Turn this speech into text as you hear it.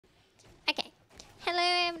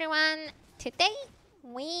everyone! Today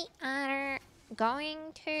we are going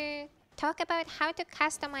to talk about how to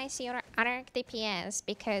customize your arcdps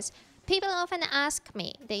because people often ask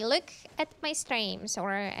me, they look at my streams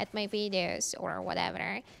or at my videos or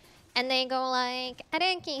whatever, and they go like,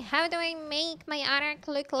 Areki, how do I make my arc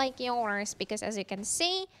look like yours? Because as you can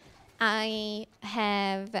see, I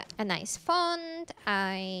have a nice font,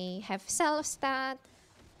 I have self-stat,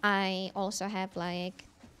 I also have like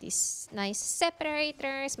these nice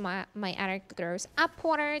separators. My arc grows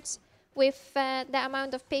upwards with the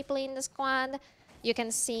amount of people in the squad. You can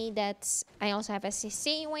see that I also have a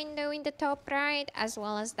CC window in the top right, as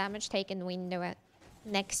well as damage taken window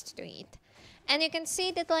next to it. And you can see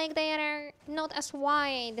that like they are not as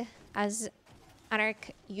wide as arc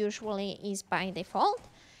usually is by default.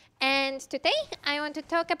 And today I want to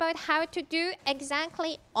talk about how to do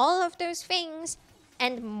exactly all of those things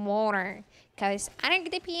and more, because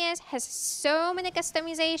arcdps has so many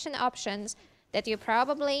customization options that you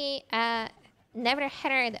probably never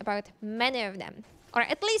heard about many of them, or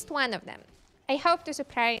at least one of them. I hope to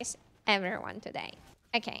surprise everyone today.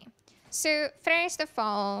 Okay, so first of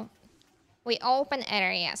all, we open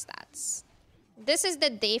area stats. This is the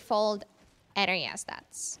default area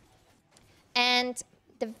stats. And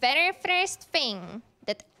the very first thing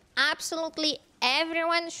that absolutely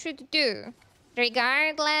everyone should do,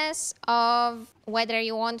 regardless of whether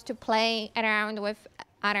you want to play around with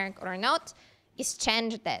arc or not, is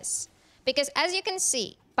change this. Because as you can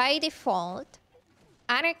see, by default,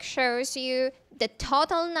 arc shows you the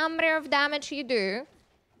total number of damage you do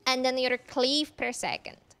and then your cleave per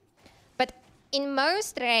second. But in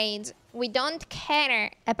most raids, we don't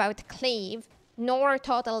care about cleave nor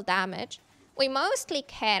total damage. We mostly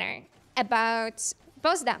care about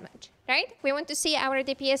boss damage, right? We want to see our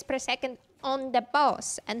DPS per second on the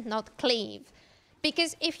boss and not cleave.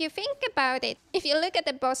 Because if you think about it, if you look at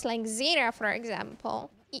the boss like Zira, for example,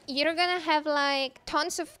 you're gonna have like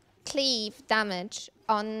tons of cleave damage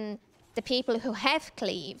on the people who have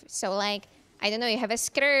cleave. So like, I don't know, you have a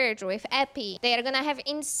Scourge with Epi. They are gonna have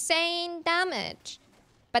insane damage.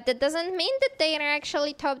 But that doesn't mean that they are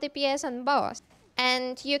actually top DPS on boss.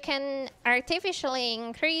 And you can artificially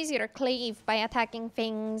increase your cleave by attacking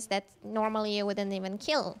things that normally you wouldn't even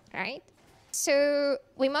kill, right? So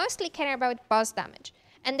we mostly care about boss damage.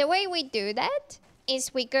 And the way we do that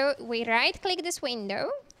is we right click this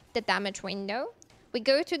window, the damage window. We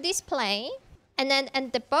go to display, and then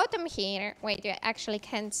at the bottom here, wait, you actually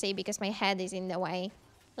can't see because my head is in the way.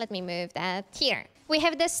 Let me move that here. We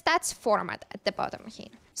have the stats format at the bottom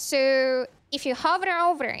here. So if you hover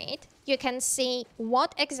over it, you can see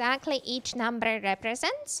what exactly each number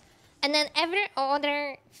represents. And then every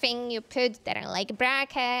other thing you put there, like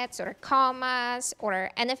brackets or commas or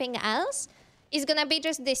anything else, is gonna be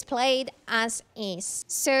just displayed as is.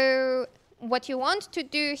 So what you want to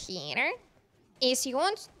do here is you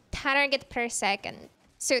want target per second.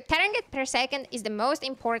 So target per second is the most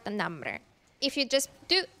important number. If you just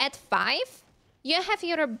do at 5, you have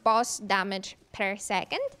your boss damage per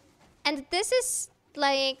second. And this is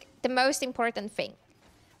like the most important thing.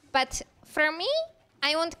 But for me,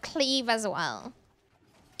 I want cleave as well.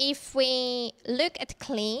 If we look at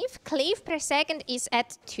cleave per second is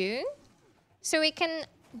at 2. So we can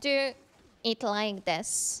do it like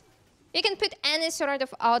this. You can put any sort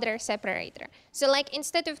of other separator. So like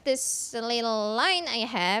instead of this little line I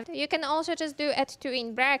have, you can also just do at 2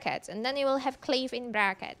 in brackets, and then you will have cleave in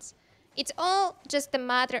brackets. It's all just a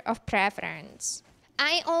matter of preference.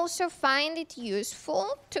 I also find it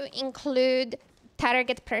useful to include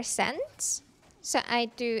target percents. So I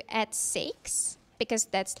do at 6 because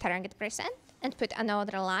that's target percent, and put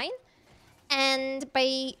another line. And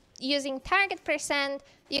by using target percent,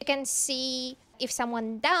 you can see if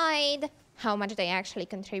someone died, how much they actually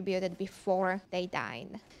contributed before they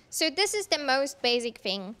died. So this is the most basic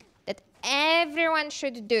thing that everyone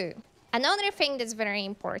should do. Another thing that's very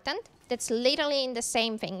important, that's literally in the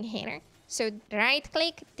same thing here. So right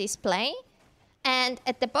click display, and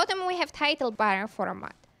at the bottom we have title bar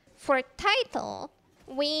format. For title,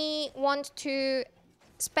 we want to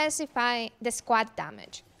specify the squad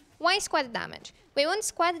damage. Why squad damage? We want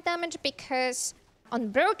squad damage because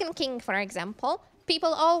on Broken King, for example,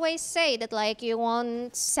 people always say that like you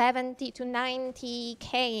want 70 to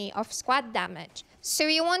 90k of squad damage. So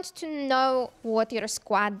you want to know what your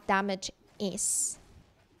squad damage is.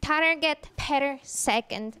 Target per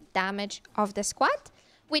second damage of the squad,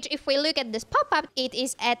 which if we look at this pop-up, it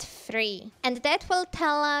is at 3. And that will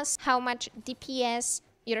tell us how much DPS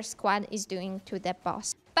your squad is doing to the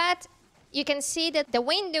boss. But you can see that the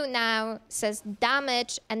window now says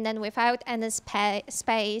damage, and then without any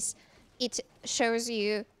space, it shows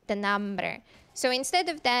you the number. So instead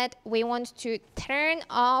of that, we want to turn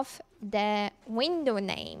off the window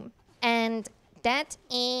name. And that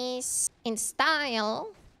is in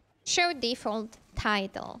style, show default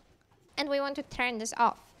title. And we want to turn this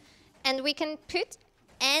off. And we can put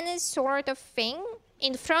any sort of thing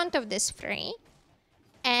in front of this free.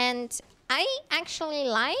 And I actually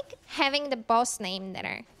like having the boss name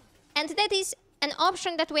there. And that is an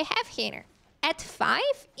option that we have here. At 5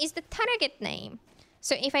 is the target name.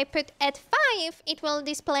 So if I put at 5, it will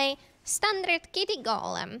display standard kitty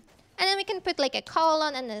golem. And then we can put like a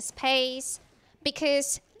colon and a space,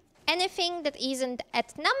 because anything that isn't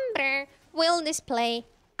at number will display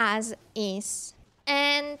as is.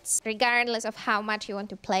 And regardless of how much you want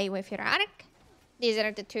to play with your arc, these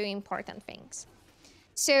are the two important things.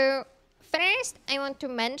 So first, I want to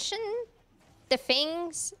mention the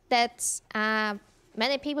things that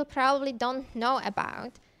many people probably don't know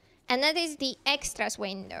about, and that is the extras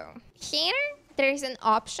window. Here, there is an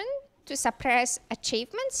option to suppress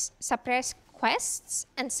achievements, suppress quests,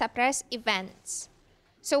 and suppress events.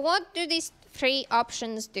 So what do these three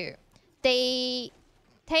options do? They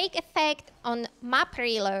take effect on map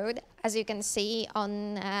reload, as you can see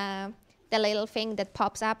on the little thing that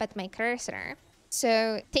pops up at my cursor.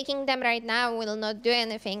 So taking them right now will not do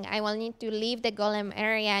anything. I will need to leave the golem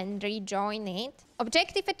area and rejoin it.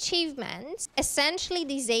 Objective achievements essentially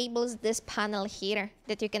disables this panel here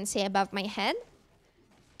that you can see above my head.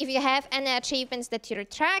 If you have any achievements that you're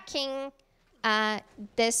tracking,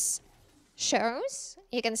 this shows.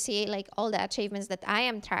 You can see like all the achievements that I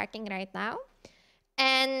am tracking right now.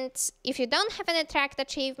 And if you don't have any tracked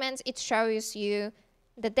achievements, it shows you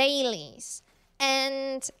the dailies.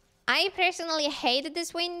 And I personally hate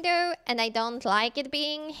this window and I don't like it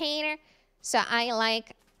being here. So I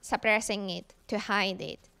like suppressing it to hide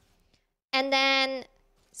it. And then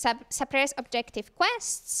suppress objective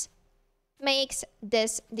quests makes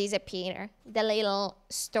this disappear, the little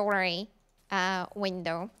story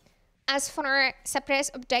window. As for suppress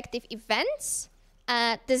objective events,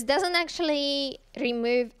 this doesn't actually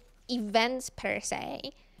remove events per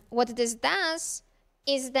se. What this does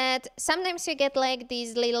is that sometimes you get like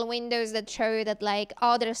these little windows that show that like,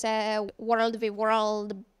 oh, there's a world v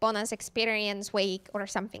world bonus experience week or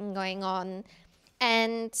something going on.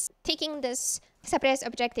 And taking this suppress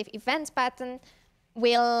objective events button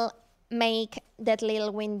will make that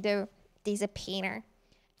little window disappear.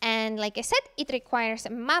 And like I said, it requires a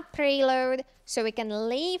map reload, so we can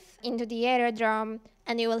leave into the aerodrome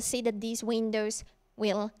and you will see that these windows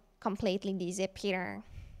will completely disappear.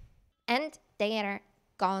 And they are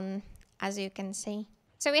gone, as you can see.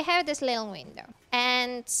 So we have this little window.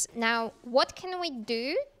 And now what can we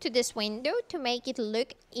do to this window to make it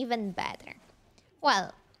look even better?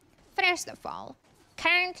 Well, first of all,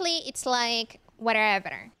 currently it's like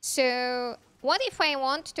wherever. So what if I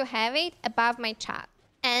want to have it above my chat?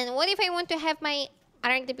 And what if I want to have my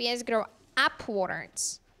arcdps grow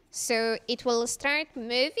upwards? So it will start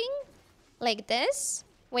moving like this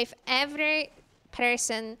with every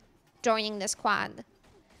person joining the squad.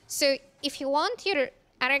 So if you want your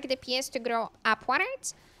arcdps to grow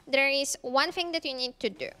upwards, there is one thing that you need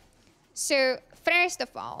to do. So first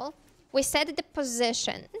of all, we set the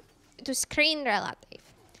position to screen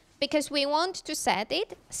relative because we want to set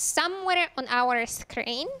it somewhere on our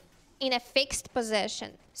screen in a fixed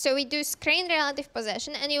position. So we do screen relative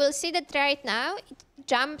position and you will see that right now it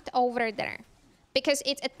jumped over there because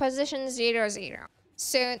it's at position 0, 0.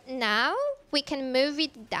 So now we can move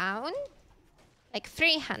it down like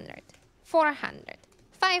 300, 400,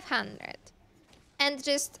 500, and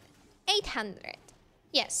just 800.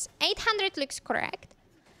 Yes, 800 looks correct,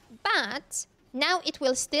 but now it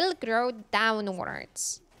will still grow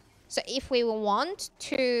downwards. So if we want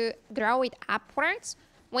to grow it upwards,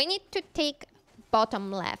 we need to take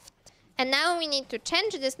bottom left. And now we need to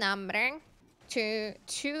change this number to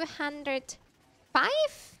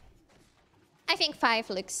 205. I think 5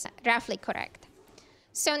 looks roughly correct.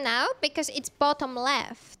 So now, because it's bottom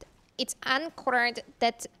left, it's anchored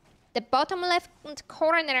that the bottom left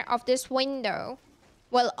corner of this window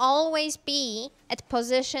will always be at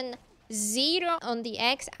position 0 on the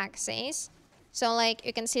x-axis. So like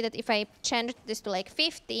you can see that if I changed this to like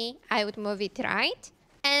 50, I would move it right.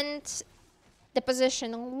 And the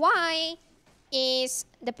position y is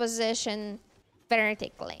the position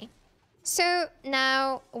vertically. So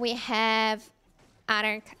now we have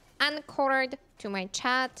arc anchored to my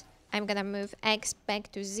chat. I'm gonna move x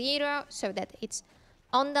back to 0 so that it's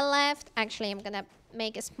on the left. Actually, I'm gonna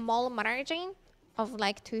make a small margin of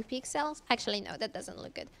like 2 pixels. Actually, no, that doesn't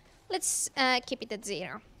look good. Let's keep it at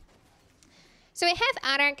 0. So we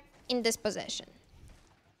have arc in this position.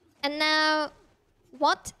 And now,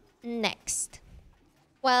 what next?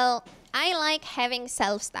 Well, I like having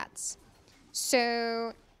self-stats.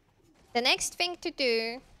 So the next thing to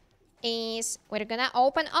do is we're gonna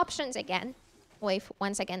open options again with,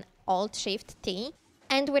 once again, Alt-Shift-T.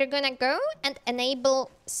 And we're gonna go and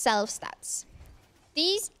enable self-stats.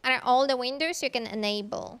 These are all the windows you can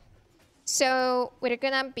enable. So we're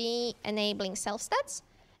gonna be enabling self-stats.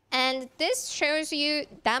 And this shows you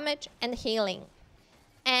damage and healing.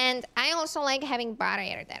 And I also like having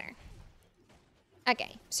barrier there.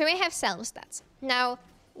 Okay, so we have self-stats. Now,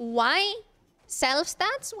 why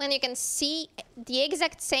self-stats when you can see the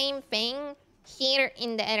exact same thing here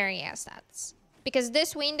in the area stats? Because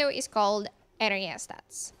this window is called area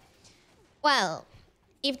stats. Well,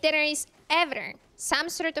 if there is ever some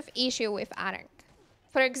sort of issue with Arek,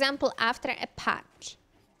 for example, after a patch,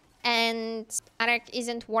 and Arek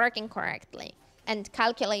isn't working correctly and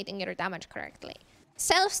calculating your damage correctly,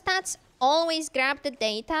 self-stats always grab the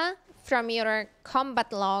data from your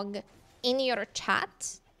combat log in your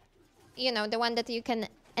chat. You know, the one that you can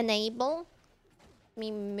enable. Let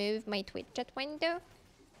me move my Twitch chat window.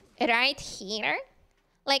 Right here.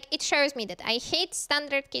 Like, it shows me that I hit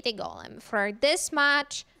standard kitty golem for this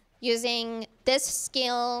match using this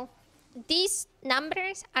skill. These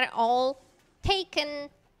numbers are all taken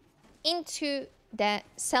into the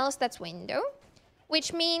self-stats window,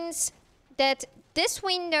 which means that this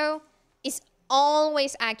window is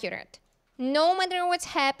always accurate. No matter what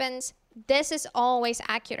happens, this is always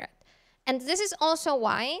accurate. And this is also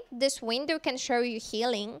why this window can show you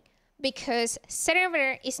healing, because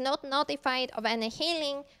server is not notified of any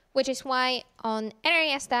healing, which is why on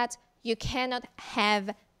area stats, you cannot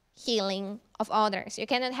have healing of others. You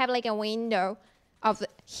cannot have like a window of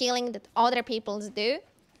healing that other people do.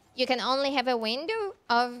 You can only have a window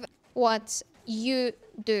of what you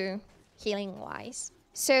do healing-wise.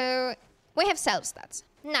 So we have self-stats.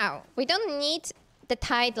 Now, we don't need the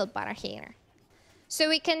title bar here. So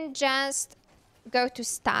we can just go to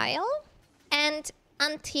Style and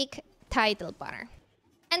untick title bar.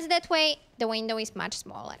 And that way, the window is much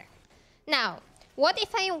smaller. Now, what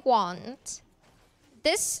if I want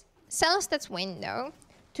this self-stats window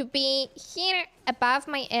to be here above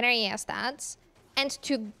my area stats and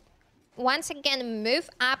to once again move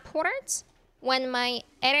upwards when my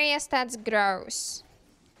area stats grows?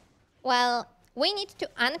 Well, we need to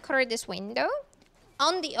anchor this window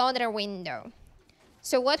on the other window.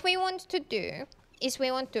 So what we want to do is we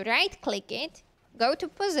want to right-click it, go to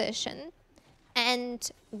Position,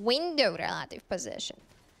 and Window Relative Position.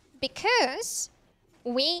 Because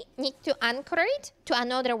we need to anchor it to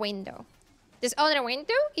another window. This other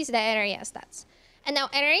window is the area stats. And now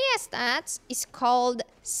area stats is called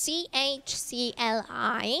CHCLI,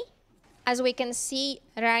 as we can see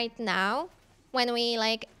right now. When we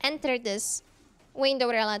enter this window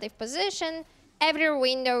relative position, every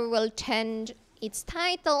window will change its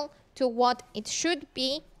title to what it should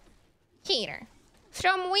be here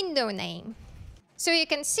from window name. So you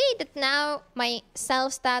can see that now my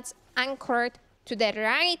self stats anchored to the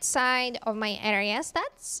right side of my area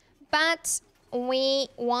stats, but we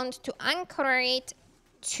want to anchor it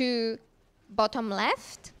to bottom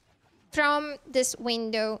left from this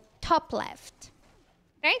window top left,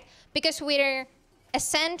 right? Because we're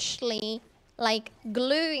essentially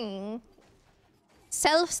gluing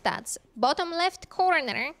self stats bottom left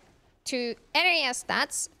corner to area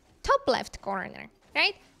stats top left corner,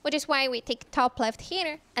 right? Which is why we take top left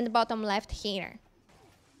here and bottom left here.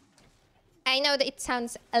 I know that it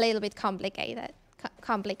sounds a little bit complicated,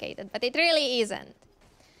 but it really isn't.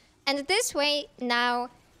 And this way, now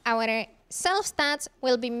our self stats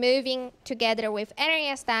will be moving together with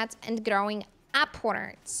area stats and growing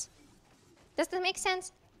upwards. Does that make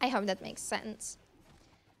sense? I hope that makes sense.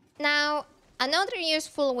 Now, another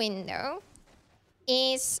useful window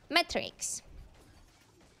is metrics.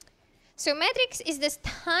 So metrics is this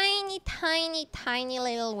tiny, tiny, tiny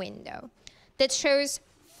little window that shows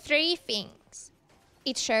three things.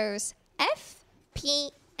 It shows F,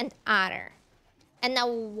 P, and R. And now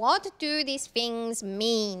what do these things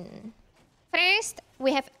mean? First,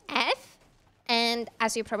 we have F, and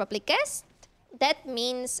as you probably guessed, that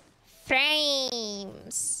means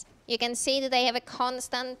frames. You can see that I have a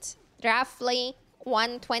constant, roughly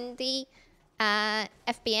 120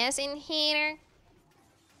 FPS in here,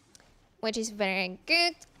 which is very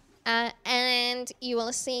good. And you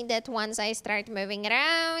will see that once I start moving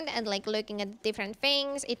around and looking at different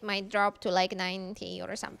things, it might drop to 90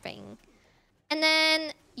 or something. And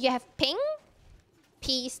then you have ping.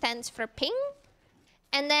 P stands for ping.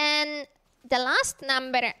 And then the last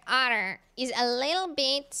number, R, is a little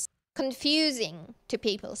bit confusing to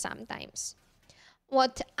people sometimes.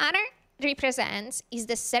 What R represents is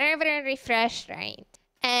the server refresh rate.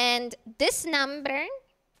 And this number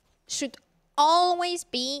should always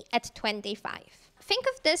be at 25. Think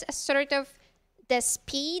of this as sort of the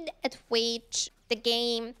speed at which the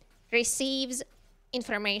game receives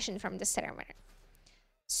information from the server.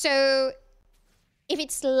 So if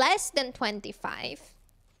it's less than 25,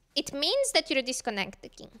 it means that you're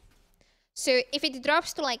disconnecting. So if it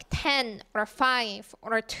drops to like 10 or 5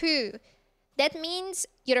 or 2, that means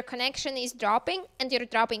your connection is dropping and you're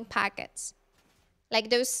dropping packets. Like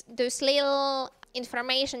those little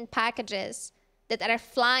information packages that are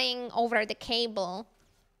flying over the cable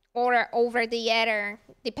or over the ether,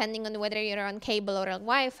 depending on whether you're on cable or on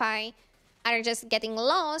Wi-Fi, are just getting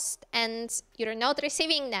lost and you're not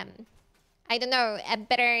receiving them. I don't know, a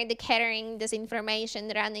bird carrying this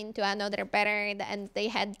information ran into another bird and they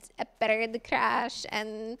had a bird crash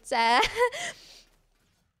and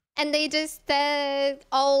and they just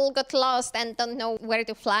all got lost and don't know where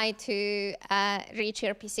to fly to reach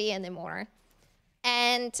your PC anymore.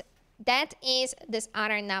 And that is this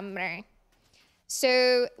other number.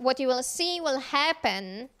 So what you will see will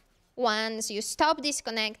happen once you stop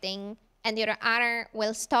disconnecting and your other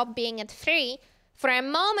will stop being at 3. For a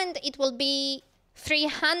moment, it will be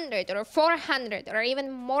 300 or 400 or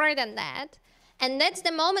even more than that. And that's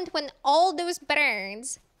the moment when all those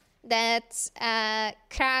birds that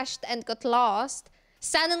crashed and got lost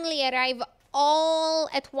suddenly arrive all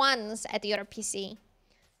at once at your PC.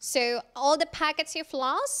 So all the packets you've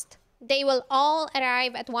lost, they will all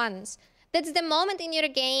arrive at once. That's the moment in your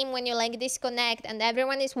game when you like disconnect and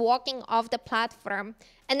everyone is walking off the platform.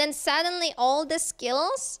 And then suddenly all the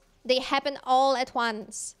skills, they happen all at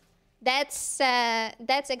once. That's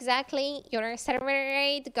exactly your server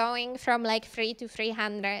rate going from like 3 to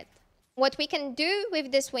 300. What we can do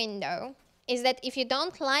with this window is that if you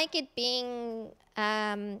don't like it being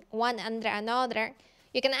one under another,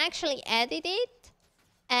 you can actually edit it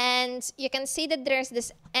and you can see that there's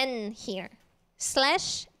this N here,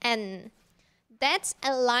 /N. That's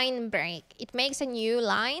a line break. It makes a new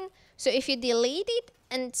line. So if you delete it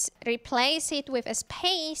and replace it with a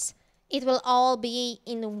space, it will all be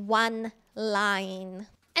in one line.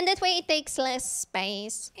 And that way it takes less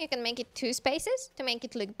space. You can make it 2 spaces to make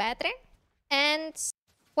it look better. And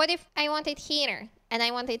what if I want it here and I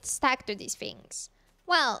want it stuck to these things?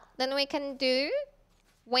 Well, then we can do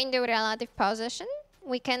window relative position.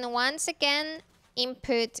 We can once again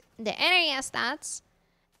input the area stats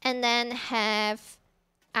and then have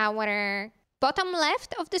our bottom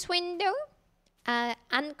left of this window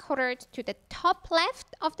anchored to the top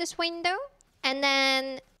left of this window, and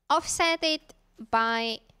then offset it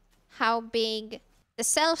by how big the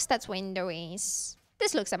self-stats window is.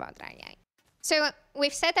 This looks about right. So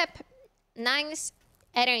we've set up nice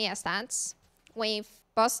area stats with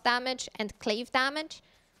boss damage and cleave damage.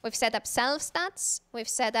 We've set up self-stats, we've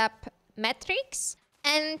set up metrics,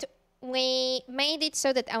 and we made it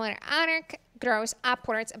so that our arc grows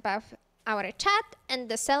upwards above our chat and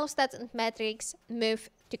the self-stats and metrics move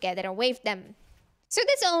together with them. So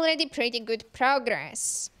that's already pretty good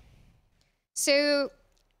progress. So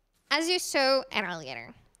as you saw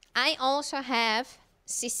earlier, I also have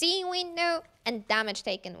CC window and damage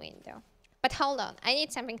taken window. But hold on, I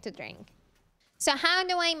need something to drink. So how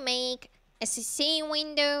do I make a CC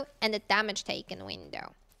window and a damage taken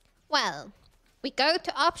window? Well, we go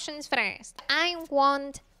to options first. I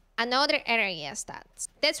want another area stats.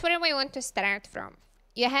 That's where we want to start from.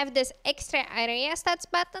 You have this extra area stats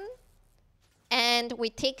button and we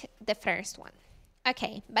tick the first one.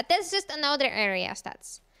 Okay, but that's just another area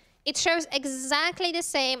stats. It shows exactly the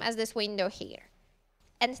same as this window here.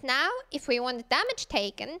 And now if we want damage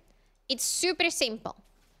taken, it's super simple.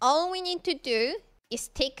 All we need to do is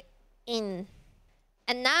tick in.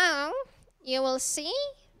 And now you will see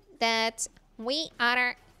that we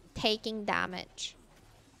are taking damage.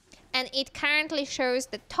 And it currently shows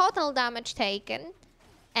the total damage taken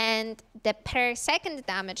and the per second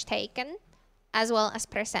damage taken, as well as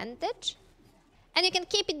percentage. And you can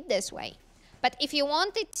keep it this way. But if you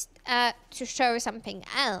want it to show something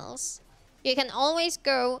else, you can always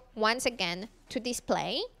go once again to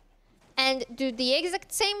display and do the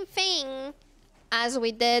exact same thing as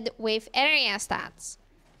we did with area stats.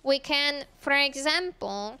 We can, for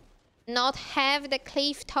example, not have the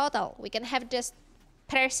cleave total. We can have just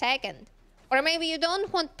per second. Or maybe you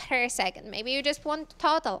don't want per second. Maybe you just want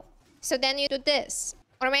total. So then you do this.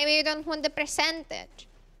 Or maybe you don't want the percentage.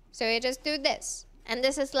 So you just do this. And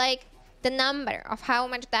this is like the number of how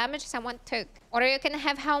much damage someone took. Or you can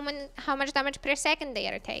have how much damage per second they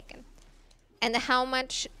are taken. And how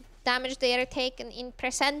much damage they are taken in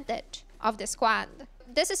percentage of the squad.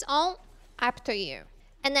 This is all up to you.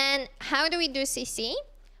 And then how do we do CC?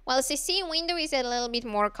 Well, CC window is a little bit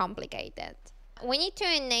more complicated. We need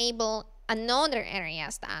to enable another area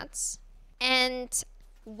stats, and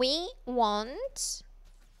we want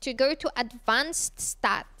to go to advanced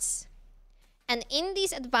stats. And in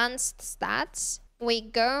these advanced stats, we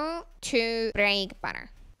go to brake bar.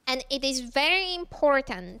 And it is very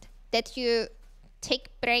important that you take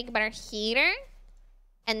brake bar here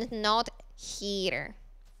and not here,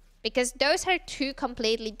 because those are two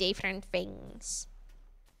completely different things.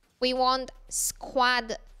 We want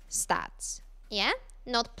squad stats, yeah?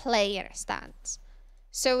 Not player stats.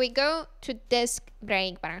 So we go to this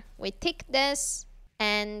brake bar, we tick this,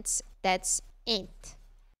 and that's it.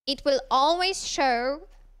 It will always show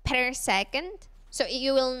per second, so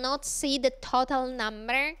you will not see the total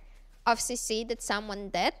number of CC that someone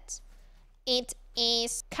did. It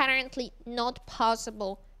is currently not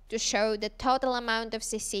possible to show the total amount of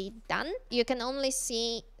CC done. You can only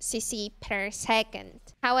see CC per second.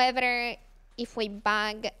 However, if we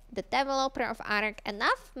bug the developer of Arek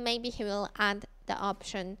enough, maybe he will add the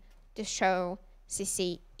option to show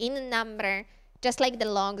CC in a number, just like the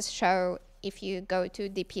logs show if you go to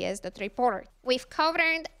dps.report. We've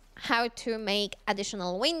covered how to make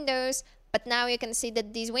additional windows, but now you can see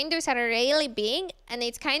that these windows are really big and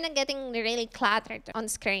it's kind of getting really cluttered on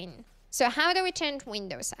screen. So how do we change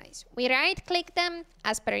window size? We right click them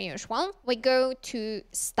as per usual. We go to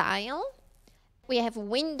style. We have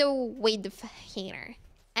window width here,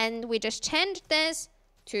 and we just change this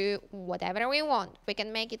to whatever we want. We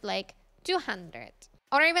can make it like 200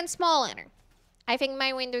 or even smaller. I think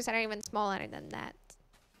my windows are even smaller than that.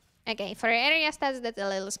 Okay, for area stats, that's a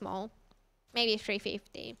little small. Maybe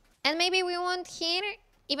 350. And maybe we want here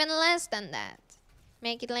even less than that.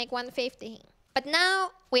 Make it like 150. But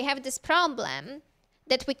now we have this problem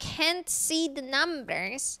that we can't see the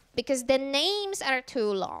numbers because the names are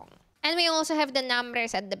too long. And we also have the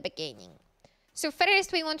numbers at the beginning. So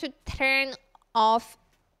first we want to turn off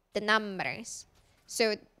the numbers.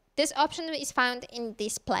 So this option is found in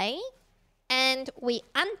display, and we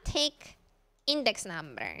untick index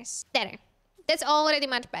numbers. There. That's already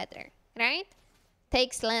much better, right?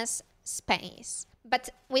 Takes less space. But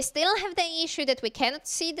we still have the issue that we cannot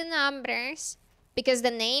see the numbers because the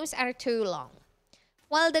names are too long.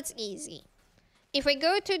 Well, that's easy. If we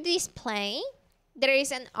go to display, there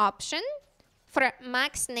is an option for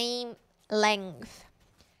max name length.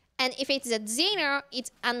 And if it's at 0,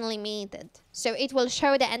 it's unlimited. So it will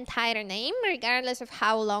show the entire name regardless of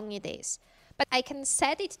how long it is. But I can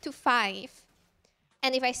set it to 5.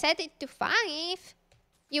 And if I set it to 5,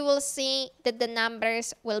 you will see that the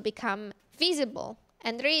numbers will become visible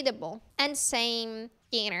and readable. And same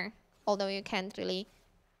here, although you can't really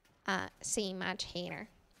see much here.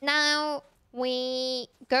 Now we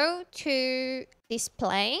go to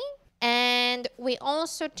display, and we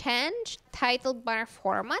also change title bar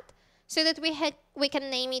format so that we can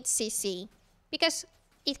name it CC, because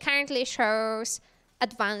it currently shows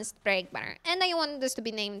advanced brake bar, and I want this to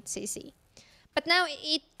be named CC. But now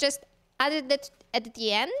it just added that at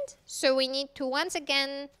the end, so we need to once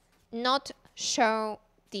again not show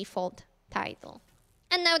default title.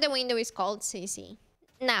 And now the window is called CC.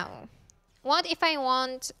 Now, what if I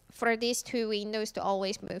want for these two windows to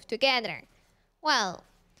always move together? Well,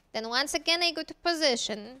 then once again I go to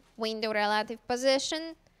position, window relative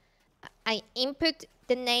position. I input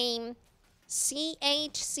the name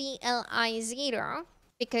CHCLI0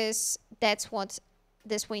 because that's what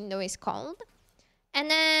this window is called. And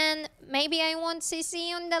then maybe I want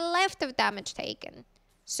CC on the left of damage taken.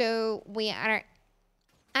 So we are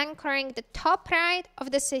anchoring the top right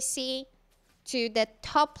of the CC to the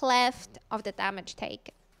top left of the damage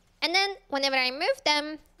taken. And then whenever I move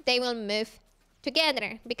them, they will move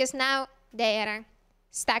together because now they are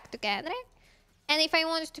stuck together. And if I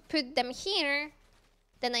want to put them here,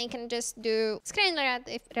 then I can just do screen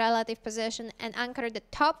relative position and anchor the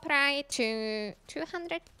top right to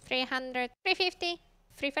 200, 300, 350,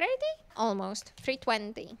 330, almost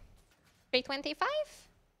 320, 325.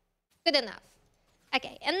 Good enough.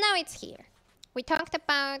 Okay, and now it's here. We talked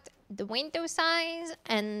about the window size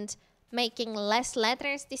and making less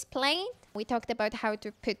letters displayed. We talked about how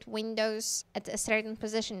to put windows at a certain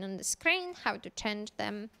position on the screen, how to change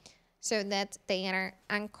them so that they are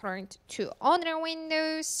anchored to other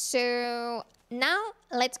windows. So now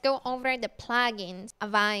let's go over the plugins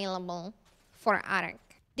available for Arek.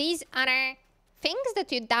 These are things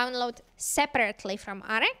that you download separately from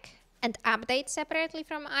Arek and update separately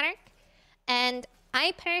from Arek. And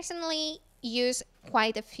I personally use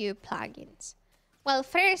quite a few plugins. Well,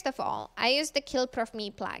 first of all, I use the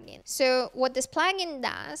KillProfMe plugin. So what this plugin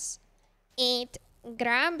does, it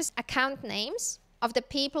grabs account names of the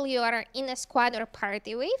people you are in a squad or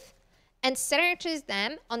party with and searches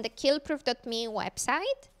them on the killproof.me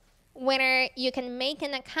website, where you can make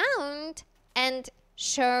an account and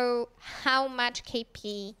show how much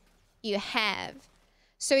KP you have.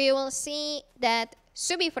 So you will see that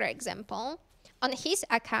Subi, for example, on his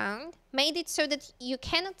account, made it so that you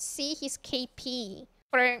cannot see his KP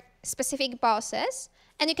for specific bosses,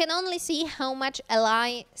 and you can only see how much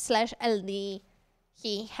LI/LD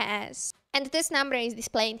he has. And this number is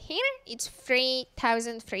displayed here. It's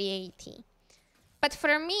 3,380. But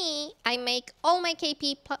for me, I make all my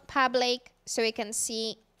KP public so you can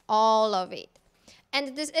see all of it.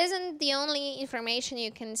 And this isn't the only information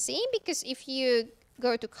you can see, because if you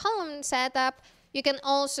go to column setup, you can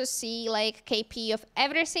also see like KP of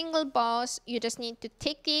every single boss. You just need to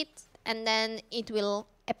tick it and then it will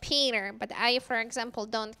appear. But I, for example,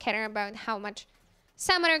 don't care about how much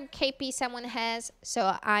summoner KP someone has,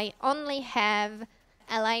 so I only have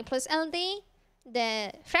LI+LD,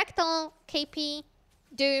 the Fractal KP,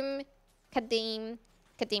 Doom, Kadim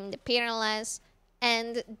the Peerless,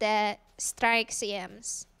 and the Strike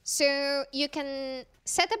CMs. So you can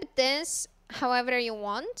set up this however you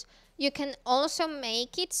want. You can also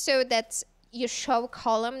make it so that you show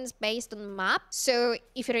columns based on map. So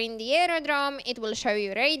if you're in the aerodrome, it will show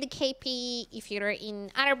you raid KP. If you're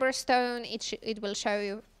in Arborstone, it will show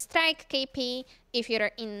you strike KP. If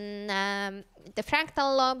you're in the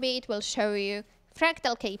fractal lobby, it will show you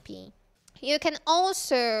fractal KP. You can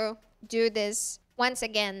also do this, once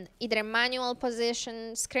again, either manual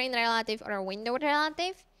position, screen relative, or window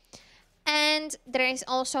relative. And there is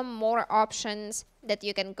also more options that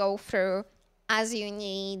you can go through as you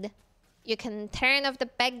need. You can turn off the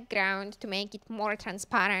background to make it more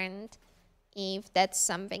transparent if that's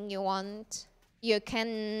something you want. You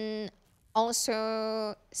can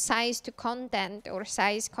also size to content or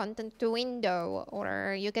size content to window,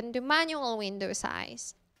 or you can do manual window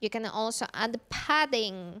size. You can also add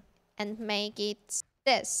padding and make it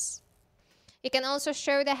this. You can also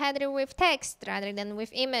show the header with text rather than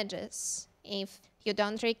with images if you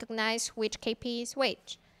don't recognize which KP is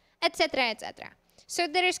which, etc, etc. So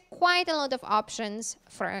there is quite a lot of options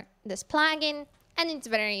for this plugin, and it's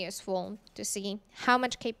very useful to see how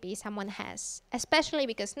much KP someone has, especially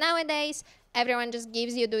because nowadays everyone just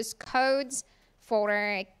gives you those codes for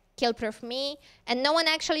KillProfMe and no one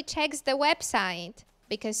actually checks the website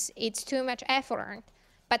because it's too much effort.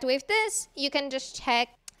 But with this, you can just check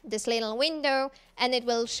this little window and it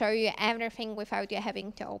will show you everything without you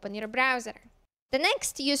having to open your browser. The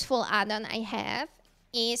next useful add-on I have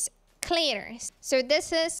is Clears. So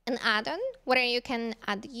this is an add-on where you can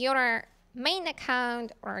add your main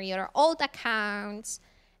account or your old accounts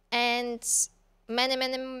and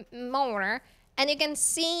many more, and you can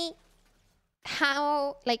see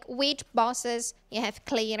how, like, which bosses you have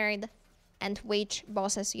cleared and which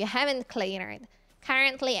bosses you haven't cleared.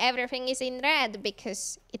 Currently everything is in red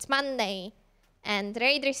because it's Monday and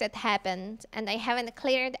raid reset happened and I haven't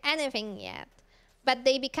cleared anything yet. But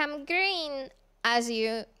they become green as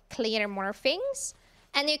you clear more things.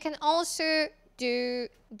 And you can also do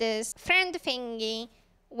this friend thingy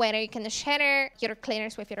where you can share your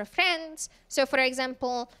clears with your friends. So for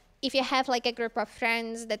example, if you have like a group of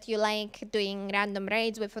friends that you like doing random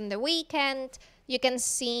raids with on the weekend, you can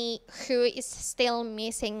see who is still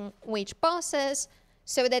missing which bosses,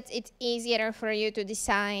 so that it's easier for you to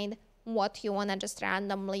decide what you want to just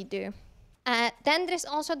randomly do. Then there's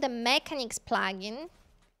also the mechanics plugin.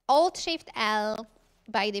 Alt-Shift-L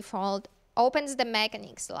by default opens the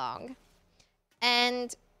mechanics log.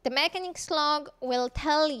 And the mechanics log will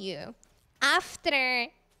tell you after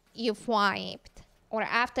you've wiped or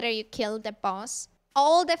after you killed the boss,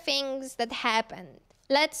 all the things that happened.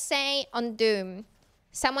 Let's say on Doom,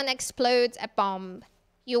 someone explodes a bomb,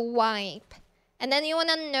 you wipe, and then you want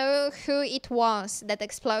to know who it was that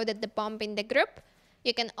exploded the bomb in the group.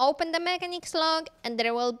 You can open the mechanics log and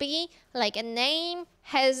there will be like a name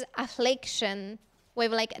has affliction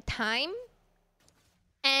with like a time,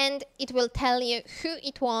 and it will tell you who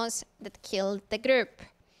it was that killed the group.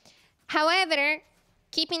 However,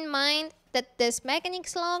 keep in mind that this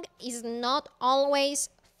mechanics log is not always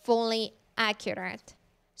fully accurate.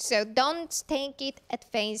 So don't take it at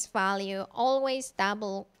face value. Always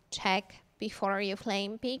double check before you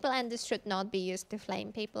flame people, and this should not be used to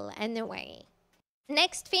flame people anyway.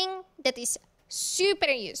 Next thing that is super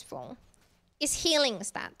useful is healing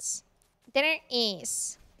stats. There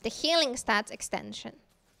is the healing stats extension.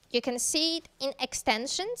 You can see it in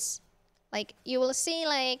extensions Like you will see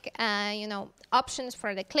like, options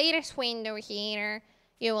for the clearest window here.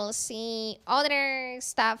 You will see other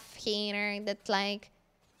stuff here that like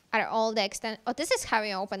are all the extent. Oh, this is how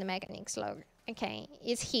you open the mechanics log. Okay,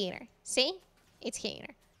 it's here. See? It's here.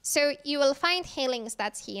 So you will find healing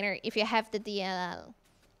stats here if you have the DLL.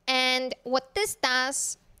 And what this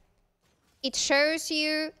does, it shows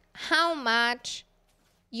you how much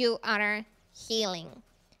you are healing.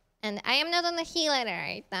 And I am not on the healer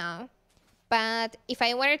right now, but if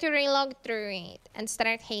I were to relog through it and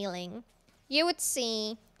start healing, you would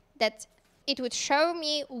see that it would show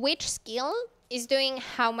me which skill is doing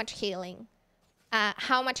how much healing.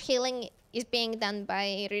 How much healing is being done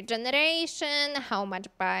by regeneration, how much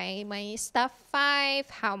by my stuff 5,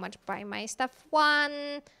 how much by my stuff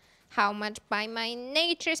 1, how much by my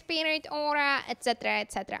nature spirit aura, etc,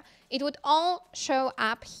 etc. It would all show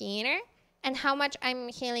up here, and how much I'm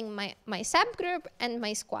healing my subgroup and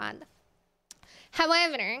my squad.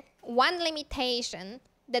 However, one limitation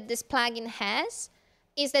that this plugin has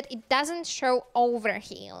is that it doesn't show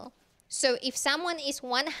overheal. So if someone is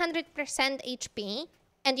 100% HP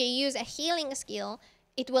and you use a healing skill,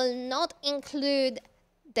 it will not include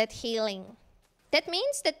that healing. That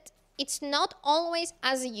means that it's not always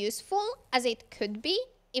as useful as it could be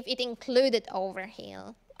if it included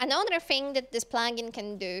overheal. Another thing that this plugin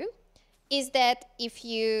can do is that if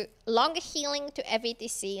you log healing to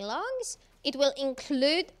AVTC logs, it will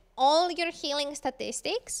include all your healing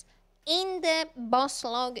statistics in the boss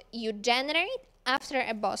log you generate after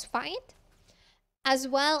a boss fight, as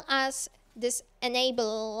well as this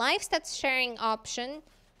enable life stats sharing option,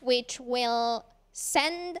 which will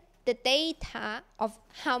send the data of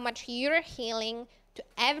how much you're healing to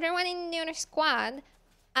everyone in your squad,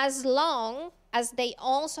 as long as they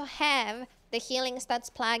also have the healing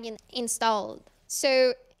stats plugin installed.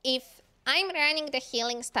 So if I'm running the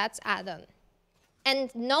healing stats add-on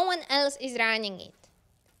and no one else is running it,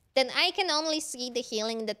 then I can only see the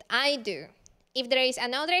healing that I do. If there is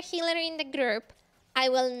another healer in the group, I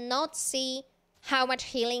will not see how much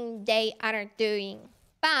healing they are doing.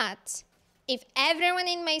 But if everyone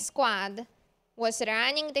in my squad was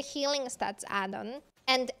running the healing stats add-on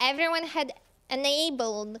and everyone had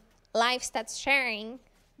enabled life stats sharing,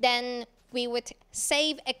 then we would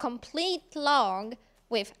save a complete log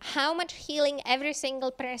with how much healing every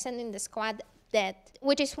single person in the squad did.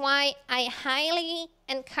 Which is why I highly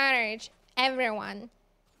encourage everyone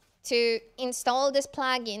to install this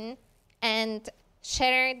plugin and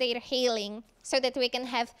share their healing so that we can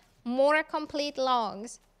have more complete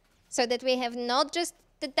logs, so that we have not just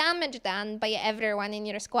the damage done by everyone in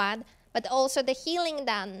your squad, but also the healing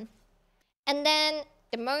done. And then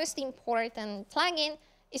the most important plugin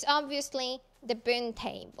is obviously the boon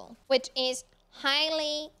table, which is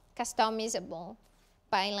highly customizable.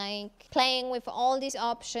 By like playing with all these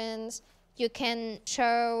options, you can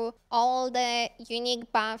show all the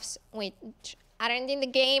unique buffs which aren't in the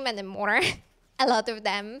game anymore, a lot of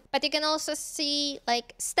them. But you can also see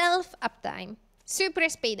like stealth uptime, super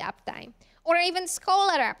speed uptime, or even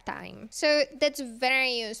scholar uptime. So that's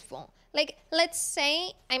very useful. Like, let's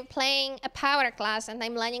say I'm playing a power class and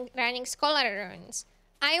I'm running scholar runes.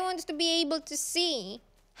 I want to be able to see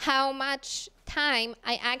how much time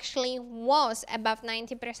I actually was above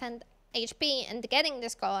 90% HP and getting the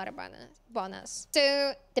scholar bonus.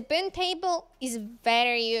 So the boon table is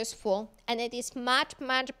very useful, and it is much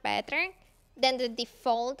better than the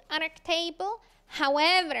default Arek table.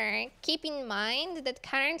 However, keep in mind that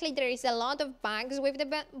currently there is a lot of bugs with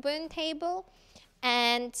the boon table,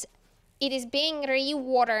 and it is being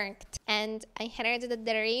reworked, and I heard that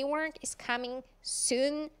the rework is coming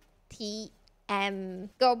soon.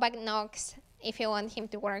 Go back Nox if you want him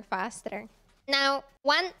to work faster. Now,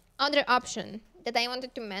 one other option that I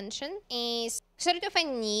wanted to mention is sort of a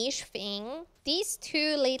niche thing. These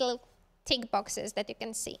two little tick boxes that you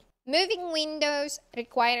can see. Moving windows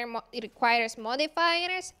requires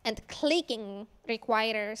modifiers, and clicking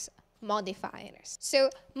requires modifiers. So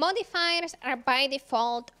modifiers are by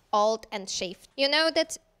default Alt and Shift. You know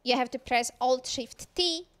that you have to press Alt Shift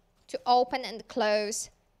T to open and close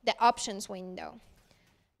the options window.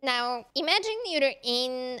 Now, imagine you're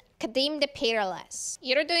in Kadim the Peerless.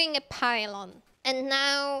 You're doing a pylon, and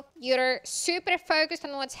now you're super focused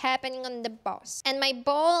on what's happening on the boss. And my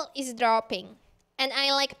ball is dropping, and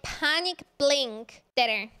I like panic blink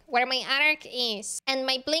there, where my Arek is. And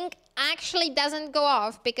my blink actually doesn't go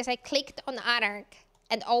off because I clicked on Arek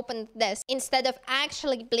and opened this instead of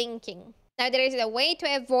actually blinking. Now, there is a way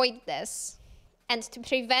to avoid this and to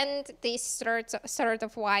prevent these sort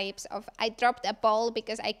of wipes of I dropped a ball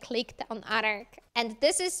because I clicked on Arek. And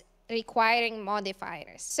this is requiring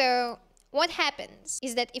modifiers. So what happens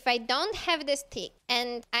is that if I don't have this tick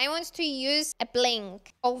and I want to use a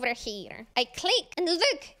blink over here, I click and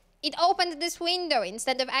look, it opened this window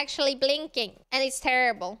instead of actually blinking, and it's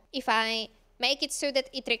terrible. If I make it so that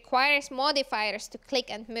it requires modifiers to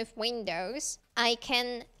click and move windows, I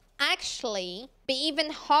can actually be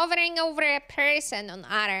even hovering over a person on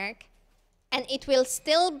Arek, and it will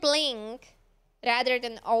still blink rather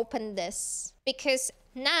than open this. Because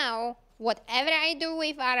now, whatever I do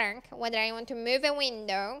with Arek, whether I want to move a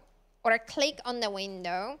window or click on the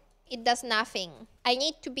window, it does nothing. I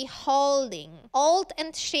need to be holding Alt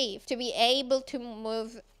and Shift to be able to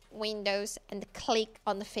move windows and click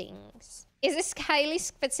on things. Is this highly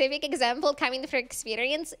specific example coming from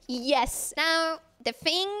experience? Yes. Now, the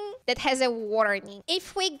thing that has a warning.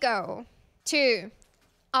 If we go to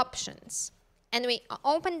Options and we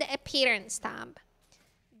open the Appearance tab,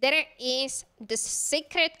 there is the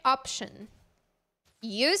secret option,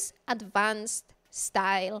 Use Advanced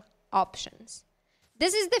Style Options.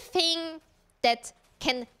 This is the thing that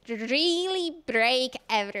can really break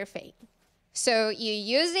everything. So you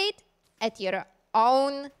use it at your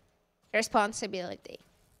own responsibility.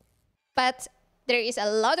 But there is a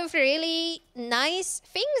lot of really nice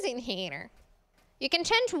things in here. You can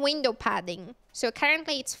change window padding. So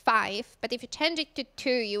currently it's 5, but if you change it to 2,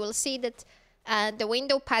 you will see that the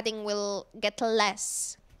window padding will get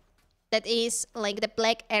less. That is like the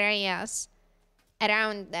black areas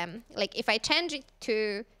around them. Like if I change it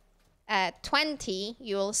to 20,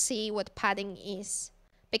 you will see what padding is.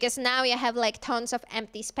 Because now you have like tons of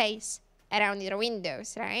empty space around your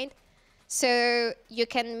windows, right? So you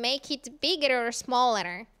can make it bigger or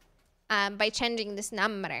smaller by changing this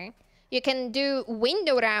number. You can do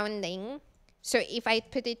window rounding. So if I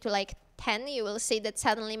put it to like 10, you will see that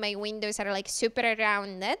suddenly my windows are like super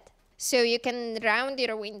rounded. So you can round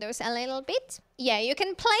your windows a little bit. Yeah, you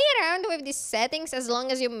can play around with these settings as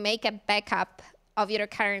long as you make a backup of your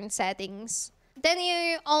current settings. Then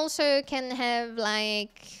you also can have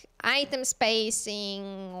like item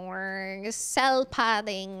spacing or cell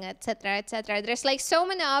padding, etc, etc. There's like so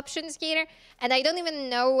many options here, and I don't even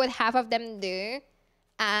know what half of them do.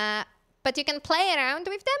 But you can play around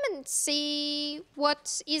with them and see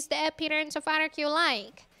what is the appearance of Arek you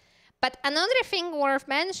like. But another thing worth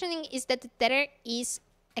mentioning is that there is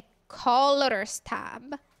a colors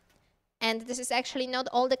tab. And this is actually not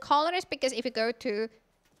all the colors, because if you go to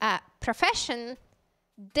profession,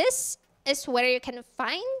 this is where you can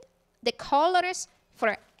find the colors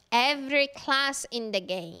for every class in the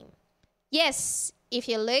game. Yes, if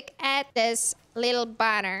you look at this little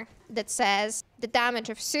banner that says the damage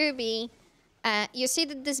of Subi, you see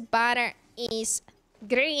that this banner is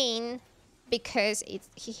green because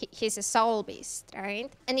he's a soul beast,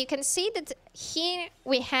 right? And you can see that here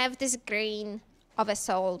we have this green of a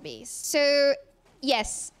soul beast. So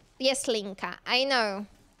yes, Linka, I know.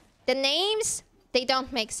 The names, they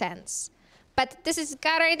don't make sense. But this is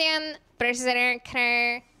Guardian,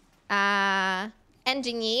 Berserker,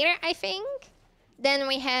 Engineer, I think. Then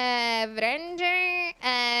we have Ranger,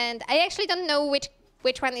 and I actually don't know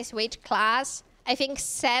which one is which class. I think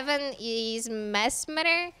 7 is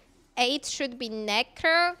Mesmer, 8 should be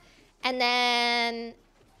Necro, and then,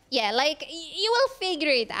 yeah, like, you will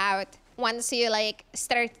figure it out once you, like,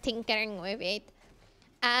 start tinkering with it.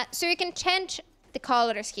 So you can change the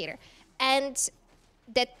colors here. And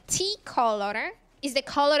the T color is the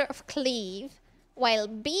color of cleave, while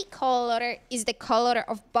B color is the color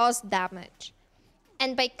of boss damage.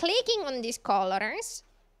 And by clicking on these colors,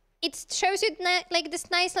 it shows you like this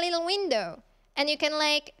nice little window. And you can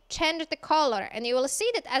like change the color. And you will see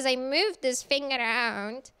that as I move this thing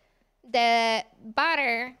around, the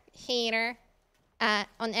bar here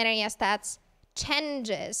on area stats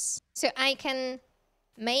changes. So I can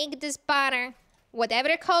make this bar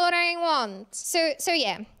whatever color I want. So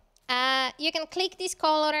yeah, you can click these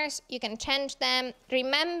colors, you can change them.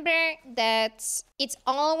 Remember that it's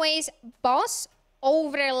always boss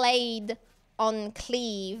overlaid on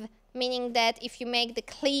cleave, meaning that if you make the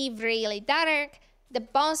cleave really dark, the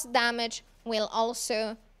boss damage will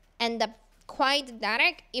also end up quite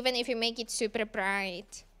dark, even if you make it super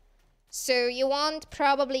bright. So you want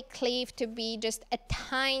probably cleave to be just a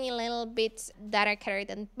tiny little bit darker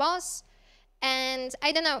than boss. And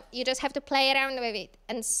I don't know, you just have to play around with it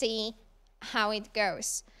and see how it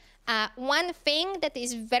goes. One thing that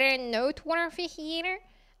is very noteworthy here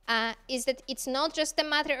is that it's not just a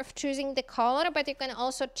matter of choosing the color, but you can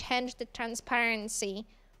also change the transparency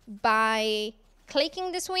by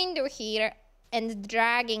clicking this window here and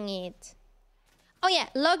dragging it. Oh yeah,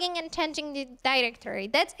 logging and changing the directory.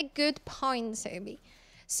 That's a good point, Sobi.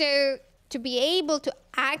 So to be able to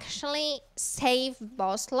actually save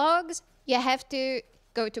boss logs, you have to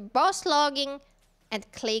go to boss logging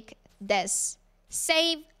and click this,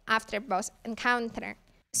 save after boss encounter.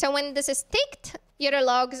 So when this is ticked, your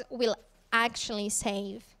logs will actually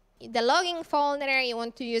save. The logging folder, you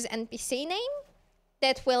want to use NPC name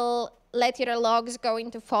that will let your logs go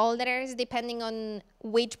into folders depending on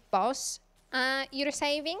which boss you're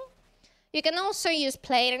saving. You can also use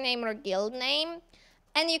player name or guild name,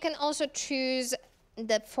 and you can also choose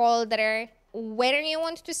the folder where you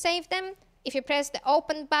want to save them. If you press the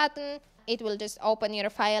open button, it will just open your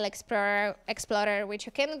file explorer, which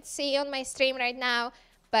you cannot see on my stream right now.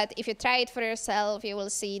 But if you try it for yourself, you will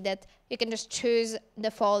see that you can just choose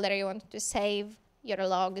the folder you want to save your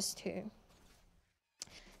logs to.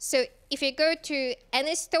 So if you go to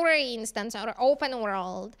any story instance or open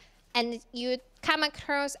world and you come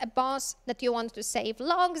across a boss that you want to save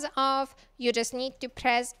logs of, you just need to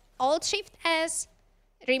press Alt-Shift-S,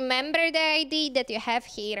 remember the ID that you have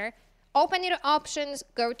here, open your options,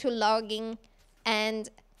 go to logging, and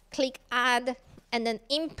click add, and then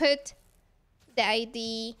input the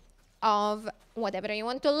ID of whatever you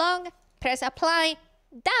want to log, press apply,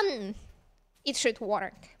 done! It should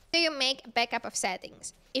work. So you make a backup of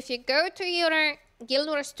settings. If you go to your Guild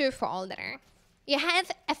Wars 2 folder, you have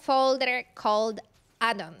a folder called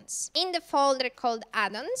add-ons. In the folder called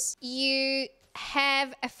add-ons, you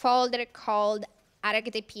have a folder called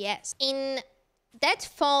arcdps. In that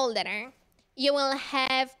folder, you will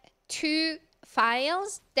have two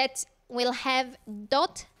files that will have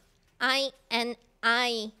 .ini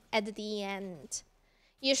at the end.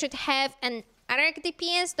 You should have an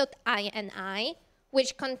arcdps.ini,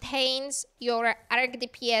 which contains your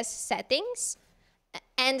arcdps settings,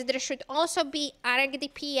 and there should also be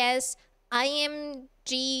arcdps imgui.ini,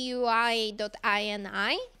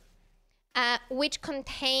 which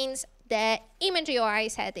contains the image UI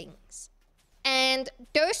settings. And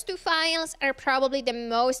those two files are probably the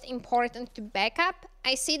most important to backup.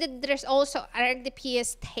 I see that there's also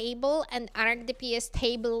arcdps table and arcdps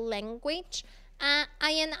table language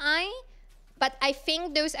ini, but I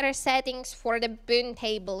think those are settings for the Boon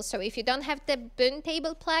table. So if you don't have the Boon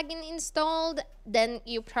table plugin installed, then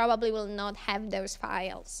you probably will not have those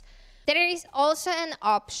files. There is also an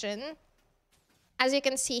option. As you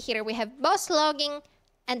can see here, we have boss logging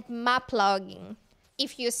and map logging.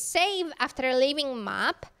 If you save after leaving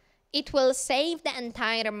map, it will save the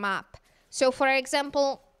entire map. So for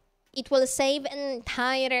example, it will save an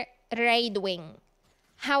entire raid wing.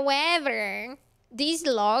 However, these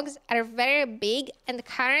logs are very big and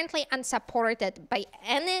currently unsupported by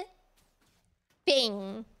any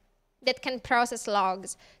thing that can process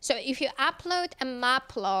logs. So if you upload a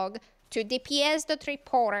map log to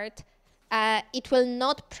dps.report, it will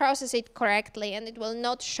not process it correctly, and it will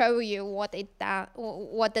not show you what the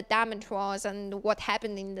damage was and what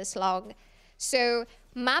happened in this log. So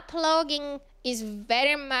map logging is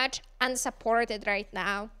very much unsupported right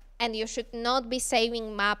now, and you should not be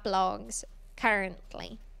saving map logs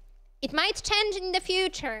currently. It might change in the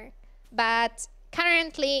future, but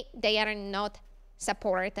currently they are not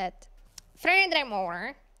supported.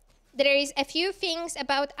 Furthermore, there is a few things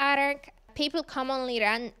about Arek people commonly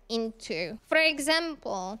run into. For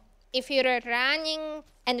example, if you're running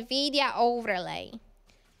NVIDIA overlay,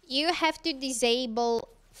 you have to disable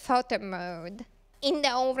photo mode in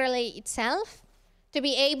the overlay itself to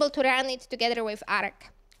be able to run it together with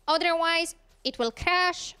Arek. Otherwise, it will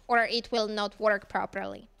crash or it will not work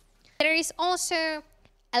properly. There is also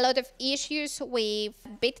a lot of issues with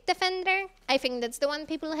Bitdefender. I think that's the one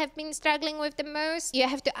people have been struggling with the most. You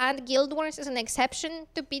have to add Guild Wars as an exception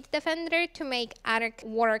to Bitdefender to make Arek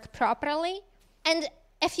work properly. And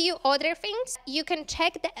a few other things. You can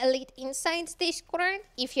check the Elite Insights Discord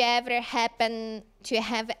if you ever happen to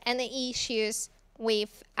have any issues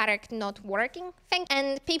with Arek not working.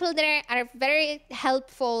 And people there are very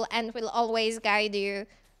helpful and will always guide you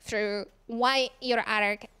through why your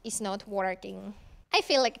Arek is not working. I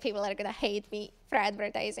feel like people are gonna hate me for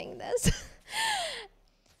advertising this.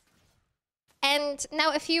 And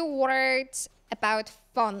now a few words about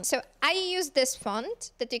font. So I use this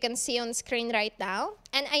font that you can see on screen right now,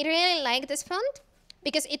 and I really like this font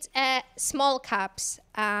because it's a small caps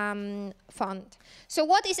font. So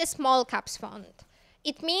what is a small caps font?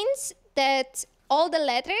 It means that all the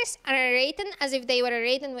letters are written as if they were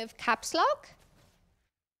written with caps lock,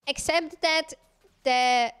 except that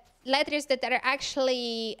the letters that are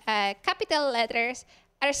actually capital letters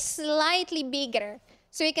are slightly bigger.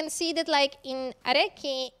 So you can see that like in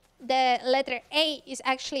Areki, the letter A is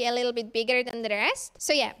actually a little bit bigger than the rest.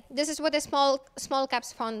 So yeah, this is what a small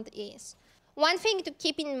caps font is. One thing to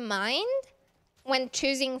keep in mind when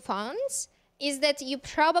choosing fonts is that you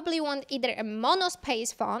probably want either a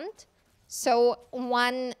monospace font, so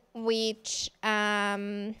one which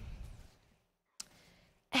has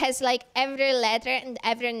like every letter and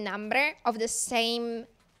every number of the same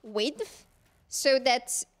width, so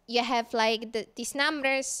that you have like these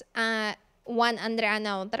numbers one under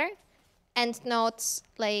another and not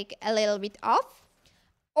like a little bit off.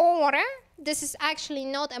 Or this is actually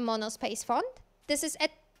not a monospace font. This is a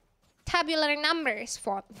tabular numbers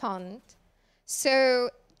font. So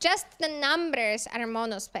just the numbers are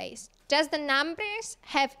monospace. Just the numbers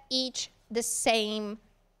have each the same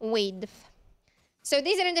width. So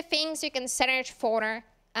these are the things you can search for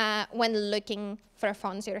when looking for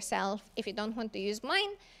fonts yourself if you don't want to use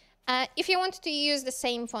mine. If you want to use the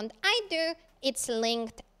same font I do, it's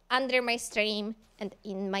linked under my stream and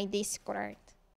in my Discord.